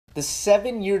The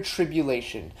 7-year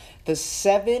tribulation, the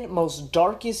 7 most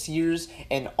darkest years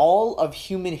in all of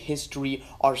human history,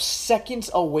 are seconds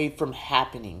away from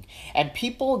happening. And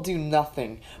people do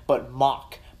nothing but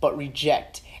mock, but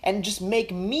reject, and just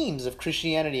make memes of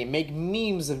Christianity and make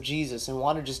memes of Jesus and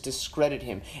want to just discredit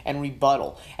him and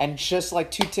rebuttal. And just like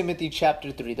 2 Timothy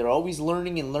chapter 3, they're always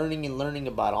learning and learning and learning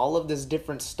about all of this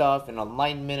different stuff and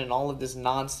enlightenment and all of this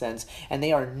nonsense, and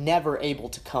they are never able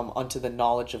to come unto the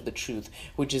knowledge of the truth,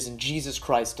 which is in Jesus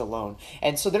Christ alone.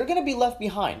 And so they're going to be left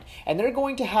behind, and they're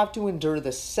going to have to endure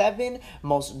the 7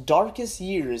 most darkest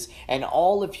years in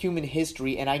all of human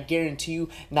history, and I guarantee you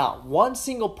not one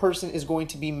single person is going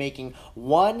to be making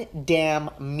one damn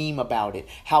meme about it,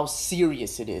 how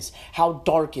serious it is, how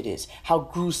dark it is, how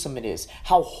gruesome it is,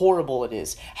 how horrible it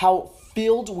is, how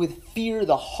filled with fear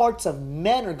the hearts of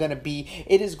men are going to be.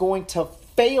 It is going to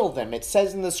fail them. It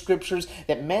says in the scriptures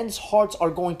that men's hearts are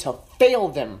going to fail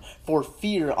them for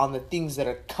fear on the things that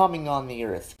are coming on the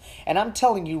earth. And I'm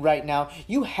telling you right now,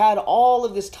 you had all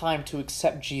of this time to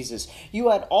accept Jesus. You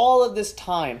had all of this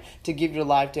time to give your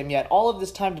life to him. You had all of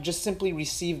this time to just simply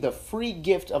receive the free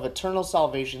gift of eternal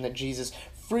salvation that Jesus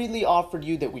freely offered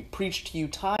you, that we preached to you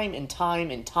time and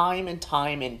time and time and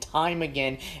time and time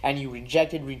again, and you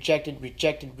rejected.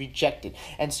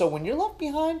 And so when you're left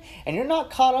behind and you're not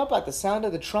caught up at the sound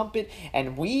of the trumpet,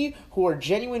 and we who are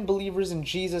genuine believers in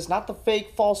Jesus, not the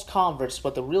fake false converts,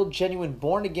 but the real genuine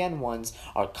born again ones,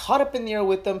 are caught up in the air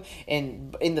with them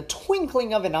in the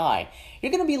twinkling of an eye,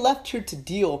 you're going to be left here to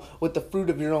deal with the fruit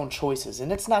of your own choices.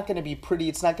 And it's not going to be pretty.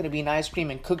 It's not going to be an ice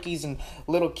cream and cookies and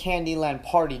little Candyland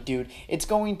party, dude. It's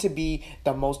going to be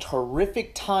the most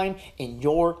horrific time in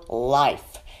your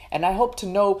life. And I hope to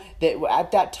know that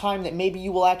at that time that maybe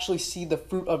you will actually see the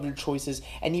fruit of your choices,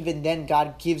 and even then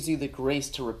God gives you the grace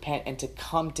to repent and to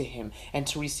come to him and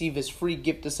to receive his free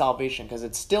gift of salvation, because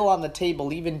it's still on the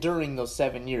table even during those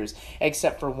 7 years,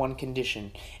 except for one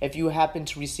condition: if you happen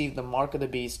to receive the mark of the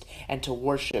beast and to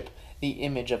worship the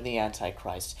image of the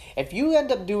Antichrist. If you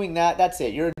end up doing that, that's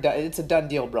it. It's a done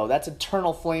deal, bro. That's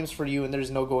eternal flames for you, and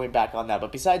there's no going back on that.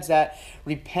 But besides that,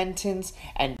 repentance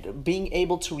and being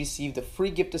able to receive the free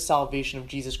gift of salvation of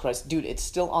Jesus Christ, dude, it's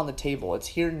still on the table. It's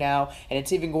here now, and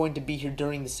it's even going to be here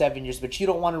during the 7 years. But you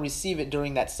don't want to receive it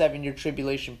during that 7-year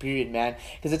tribulation period, man,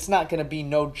 because it's not going to be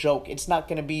no joke. It's not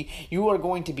going to be, you are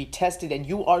going to be tested, and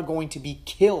you are going to be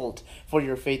killed for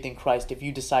your faith in Christ if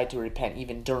you decide to repent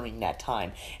even during that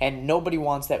time. And nobody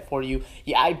wants that for you.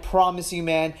 Yeah, I promise you,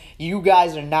 man, you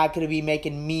guys are not going to be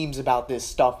making memes about this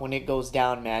stuff when it goes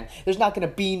down, man. There's not going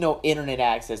to be no internet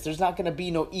access. There's not going to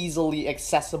be no easily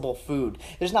accessible food.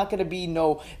 There's not going to be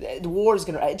no, the war is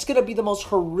going to, it's going to be the most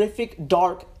horrific,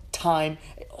 dark time.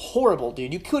 Horrible,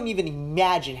 dude. You couldn't even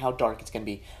imagine how dark it's going to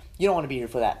be. You don't want to be here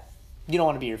for that. You don't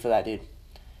want to be here for that, dude.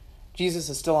 Jesus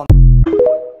is still on